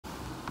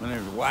My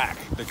name's Wack.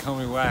 They call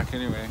me Wack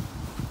anyway.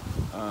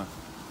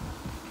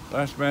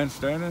 Last man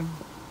standing.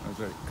 I was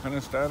at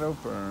Kanonhstaton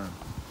for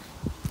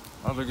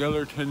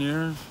altogether 10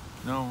 years.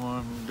 Now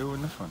I'm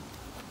doing this one.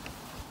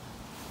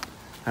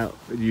 How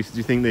do you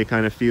think they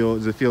kind of feel?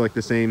 Does it feel like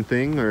the same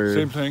thing, or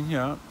Same thing,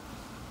 yeah.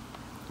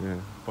 Yeah.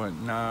 But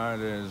not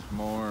as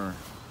more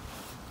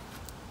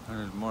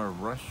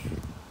rush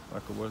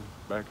like it was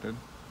back then.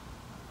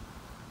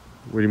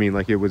 What do you mean?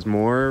 Like it was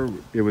more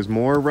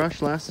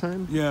rush last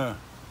time? Yeah.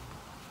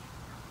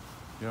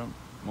 Yep,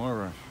 more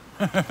rush.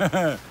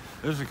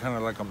 This is kind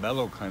of like a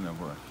mellow kind of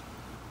rush.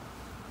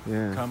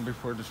 Yeah. Calm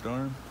before the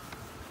storm.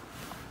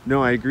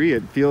 No, I agree.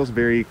 It feels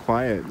very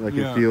quiet. Like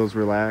Yeah. it feels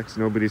relaxed.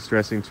 Nobody's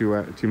stressing too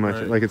much.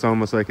 Right. Like it's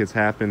almost like it's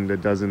happened a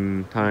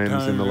dozen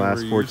times in the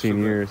last 14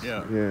 years.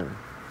 Yeah.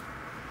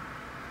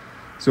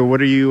 So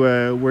what are you?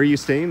 Where are you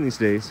staying these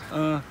days?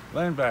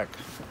 Landback,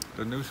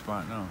 the new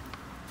spot now.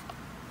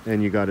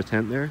 And you got a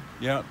tent there?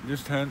 Yeah,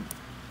 this tent.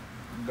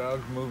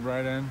 Dogs move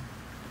right in.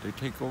 They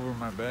take over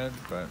my bed,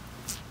 but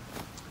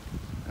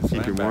that's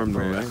Keep you Landback warm though,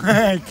 for you.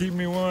 right? Keep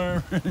me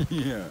warm.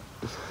 Yeah.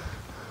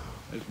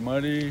 It's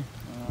muddy.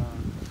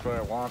 That's why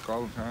I walk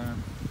all the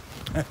time.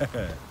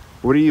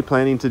 What are you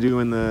planning to do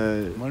in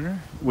the Winter?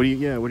 What are you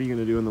going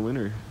to do in the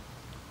winter?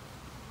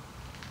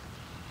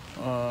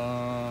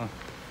 I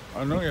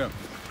don't know yet.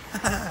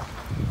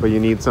 But you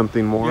need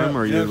something warm,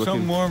 or you're looking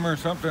something warm or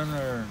something,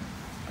 or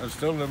I'm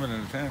still living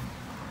in a tent.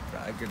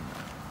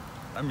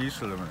 I'm used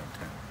to living in a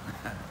tent.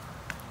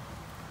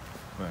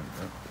 But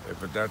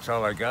if that's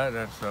all I got,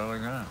 that's all I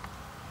got.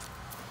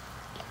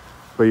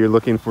 But you're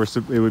looking for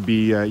it would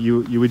be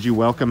would you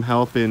welcome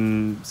help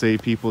in, say,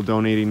 people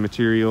donating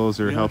materials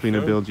or helping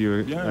to build you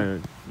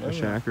a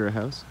shack or a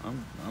house?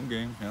 I'm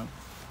game. Yeah.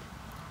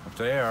 If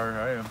they are,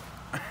 I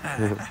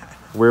am.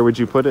 Where would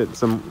you put it?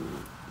 In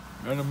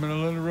the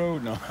middle of the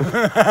road, no.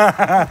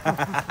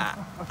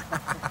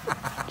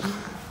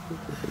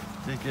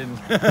 Thinking.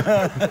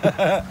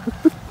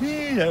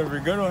 That was a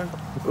good one.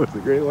 That was a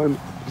great one.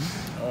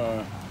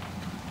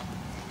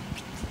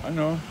 I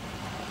know.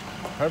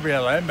 Probably a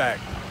Landback.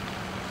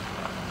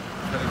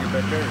 Gotta get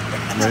back there.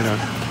 Right on.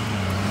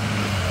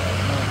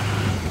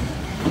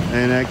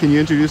 And can you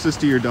introduce us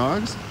to your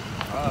dogs?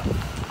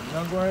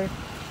 Young boy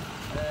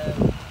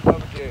and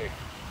Bubba J.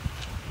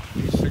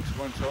 He's 6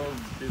 months old.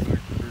 He's like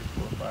 3,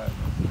 4, 5,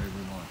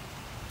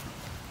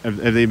 maybe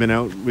more. Have they been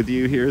out with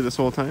you here this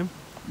whole time?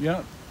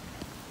 Yeah.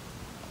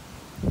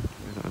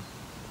 Right on.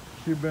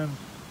 She's been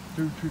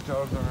through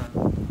 2000.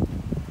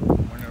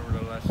 Whenever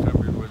the last time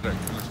we was at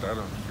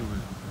Kanonhstaton,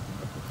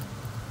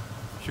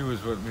 she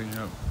was with me for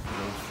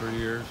those 3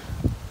 years.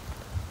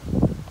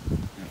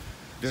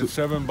 Did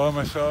 7 by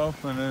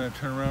myself, and then I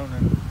turned around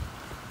and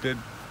did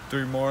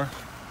 3 more.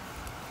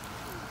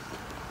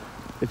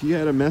 If you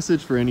had a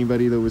message for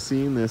anybody that was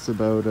seeing this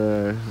about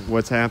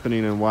what's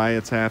happening and why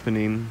it's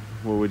happening,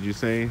 what would you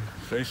say?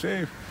 Stay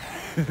safe.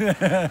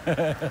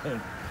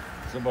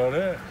 That's about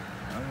it.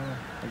 I don't know.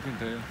 I can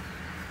tell you.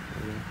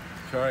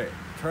 Try it.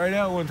 Try it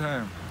out one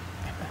time.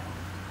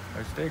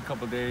 I stay a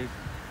couple days.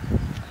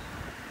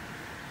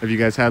 Have you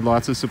guys had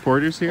lots of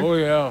supporters here? Oh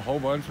yeah, a whole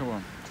bunch of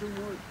them. Two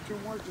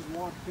more just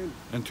walked in.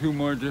 And 2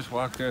 more just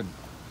walked in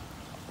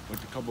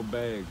with a couple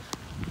bags.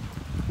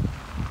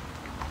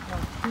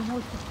 2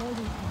 more supporters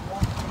just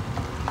walked in.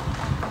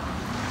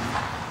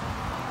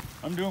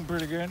 I'm doing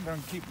pretty good.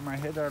 I'm keeping my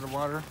head out of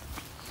water.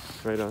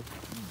 Right on.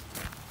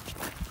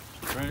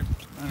 Right?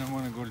 I don't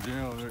want to go to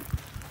jail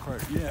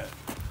quite yet.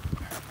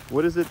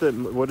 What is it that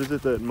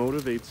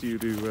motivates you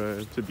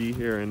to be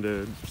here and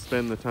to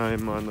spend the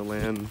time on the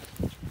land?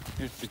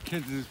 It's the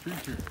kids'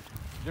 future.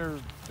 They're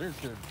kids.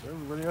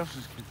 Everybody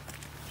else's kids.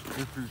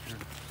 Their future.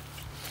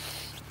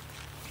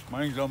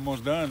 Mine's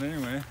almost done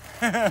anyway.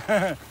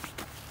 I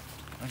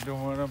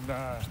don't want them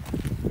to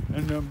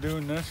end up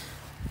doing this.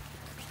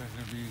 Because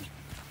they'll be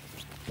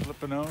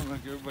flipping out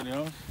like everybody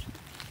else.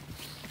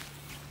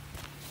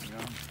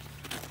 Yeah.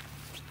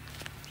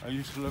 I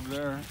used to live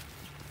there.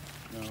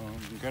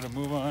 You got to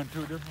move on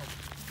to a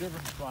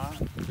different spot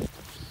to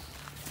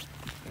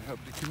help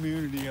the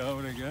community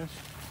out, I guess.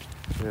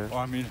 Yeah. Well,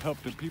 I mean,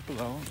 help the people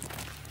out.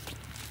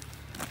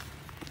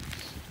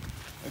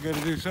 I got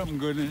to do something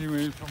good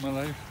anyways for my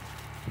life.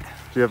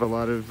 Do you have a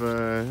lot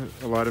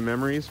of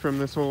memories from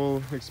this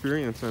whole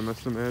experience? I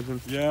must imagine.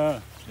 Yeah.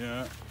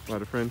 A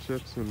lot of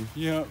friendships and.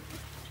 Yeah.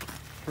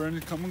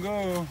 Friends come and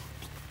go.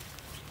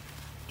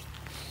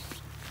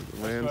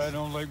 That's why I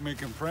don't like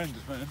making friends,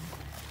 man.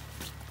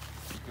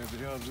 Because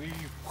they all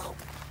leave.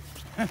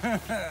 That's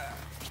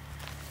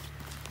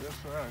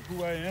right.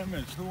 Who I am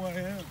is who I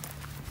am.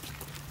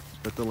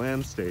 But the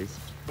land stays.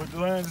 But the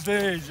land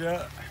stays,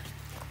 yeah.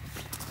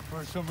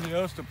 For somebody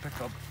else to pick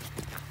up.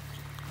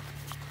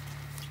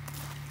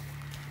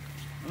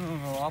 I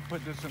don't know. I'll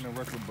put this in the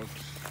record book.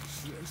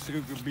 See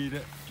who can beat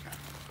it.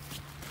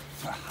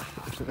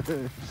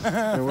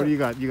 And what do you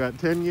got? You got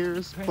 10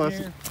 years 10 plus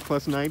years.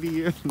 plus 90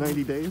 years,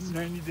 90 days?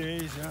 90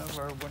 days, yeah,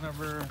 or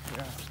whenever,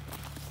 yeah.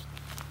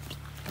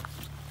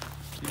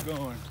 Keep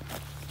going.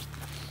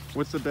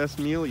 What's the best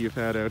meal you've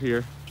had out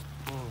here?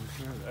 Oh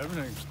shit,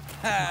 everything.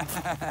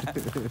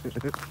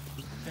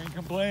 Can't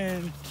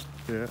complain.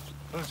 Yeah.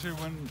 Especially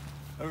when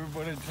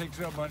everybody takes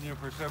up on you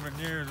for 7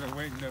 years and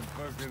waiting to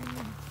fucking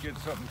get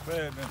something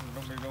fed and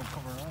nobody don't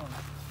come around.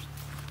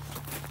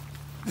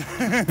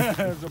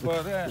 That's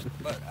about that.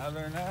 But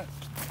other than that,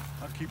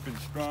 I'll keep it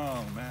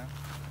strong, man.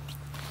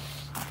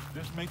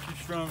 Just make you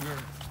stronger.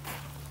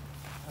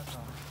 That's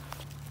all.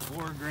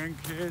 4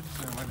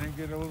 grandkids, and when they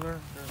get older,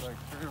 they're like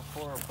 3 or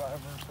 4 or 5 or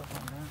something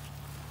like that.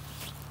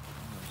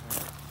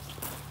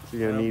 So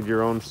you're gonna need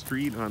your own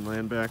street on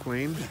Landback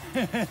Lane?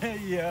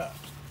 Yeah.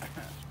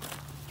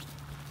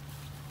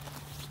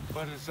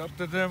 But it's up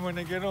to them when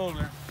they get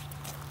older.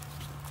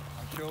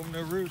 I'll show them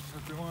their roots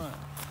if they want.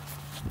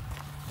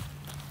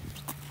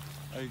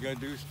 All you gotta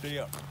do is stay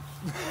up.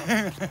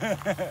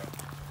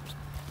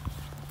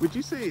 Would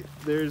you say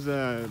there's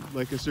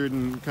like a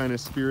certain kind of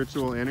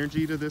spiritual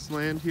energy to this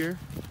land here?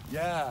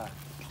 Yeah.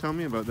 Tell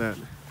me about that.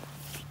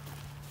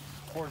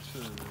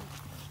 Horses,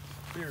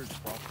 spirits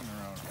walking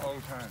around all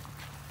the time.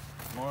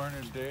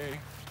 Morning, day,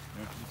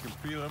 you can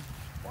feel them.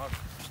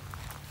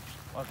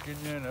 Walk in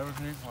there and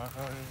everything, walk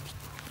out in.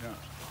 Yeah.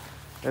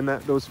 And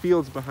those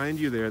fields behind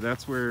you there,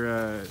 that's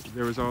where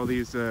there was all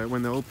these,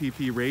 when the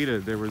OPP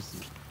raided, there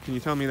was, can you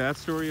tell me that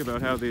story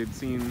about how they'd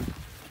seen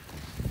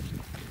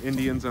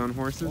Indians on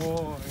horses?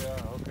 Oh,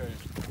 yeah, okay.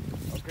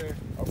 Okay,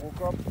 I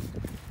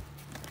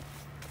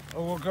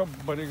woke up,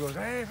 buddy goes,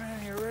 hey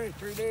man, you're right,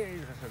 3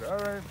 days. I said, all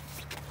right.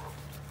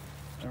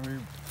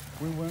 And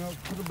we went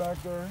up to the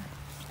back there.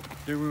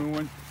 Then we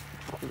went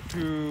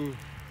to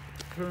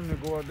turn to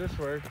go out this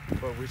way,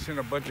 but we seen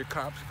a bunch of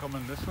cops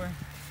coming this way.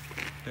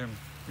 Then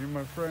me and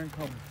my friend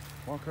come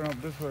walking up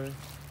this way. And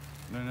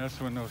then that's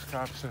when those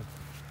cops said,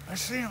 I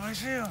see him. They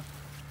said,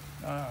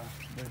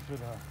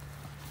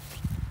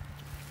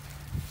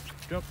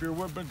 drop your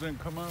weapons and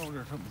come out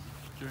or something.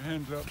 Put your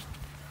hands up.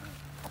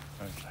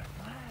 I was like,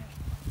 what?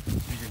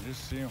 You can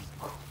just see them.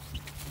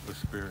 The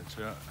spirits,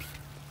 yeah.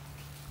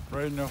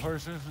 Riding the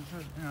horses and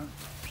shit, yeah.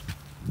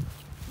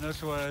 And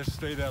that's why I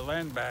stayed at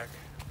Landback.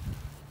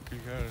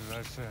 Because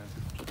I said,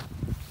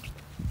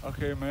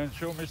 okay, man,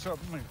 show me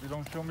something. If you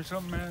don't show me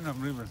something, man,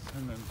 I'm leaving.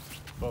 And then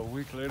about a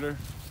week later,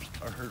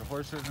 I heard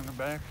horses in the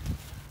back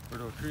where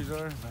those trees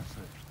are. And I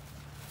said,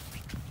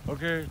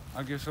 okay,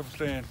 I guess I'm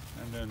staying.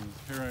 And then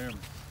here I am.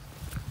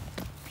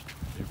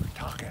 They were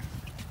talking.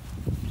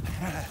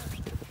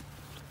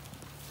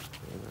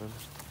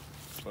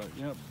 But,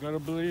 yeah, gotta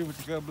believe what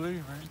you gotta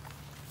believe, right?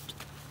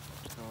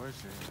 That's how I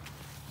say it.